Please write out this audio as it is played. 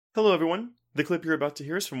Hello, everyone. The clip you're about to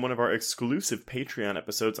hear is from one of our exclusive Patreon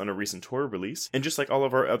episodes on a recent horror release, and just like all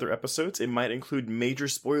of our other episodes, it might include major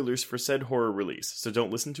spoilers for said horror release, so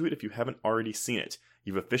don't listen to it if you haven't already seen it.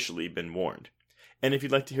 You've officially been warned. And if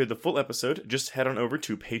you'd like to hear the full episode, just head on over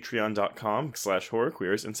to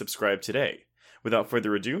patreon.com/horrorqueers and subscribe today. Without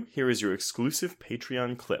further ado, here is your exclusive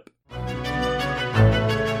Patreon clip.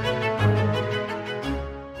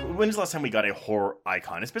 When's the last time we got a horror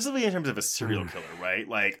icon, especially in terms of a serial killer,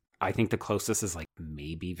 right? I think the closest is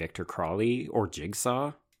maybe Victor Crowley or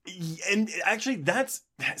Jigsaw. And actually,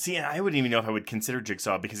 I wouldn't even know if I would consider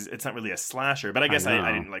Jigsaw because it's not really a slasher. But I guess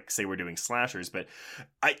I didn't say we're doing slashers, but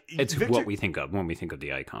it's what we think of when we think of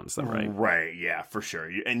the icons, though, right? Right, yeah, for sure.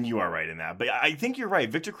 And you are right in that. But I think you're right.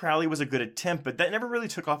 Victor Crowley was a good attempt, but that never really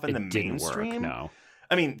took off in the mainstream. Work, no.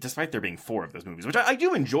 I mean, despite there being 4 of those movies, which I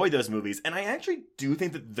do enjoy those movies, and I actually do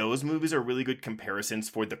think that those movies are really good comparisons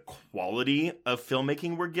for the quality of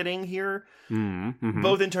filmmaking we're getting here. Mm-hmm.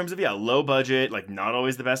 Both in terms of, low budget, not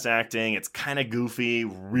always the best acting, it's kind of goofy,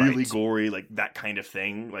 really gory, that kind of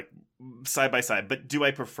thing, side by side. But do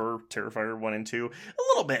I prefer Terrifier 1 and 2? A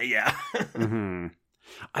little bit, yeah. Mm-hmm.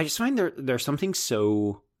 I just find there's something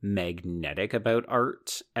so magnetic about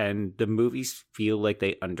Art, and the movies feel like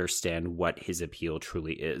they understand what his appeal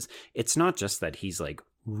truly is. It's not just that he's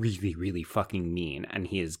really, really fucking mean and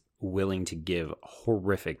he is willing to give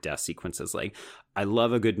horrific death sequences. I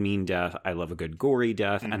love a good mean death, I love a good gory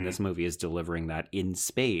death, and this movie is delivering that in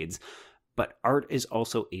spades. But Art is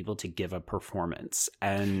also able to give a performance.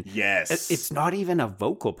 And yes, it's not even a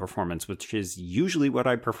vocal performance, which is usually what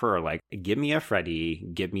I prefer. Give me a Freddy,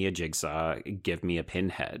 give me a Jigsaw, give me a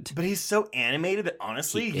Pinhead. But he's so animated that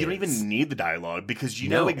honestly, you don't even need the dialogue because you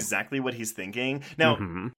know exactly what he's thinking. Now,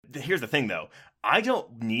 here's the thing though. I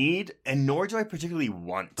don't need, and nor do I particularly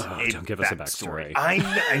want don't give us a backstory. I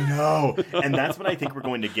know. And that's what I think we're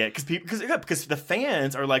going to get. Because the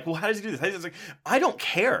fans are like, well, how does he do this? I don't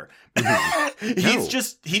care. He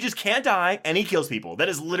just can't die, and he kills people. That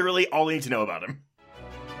is literally all I need to know about him.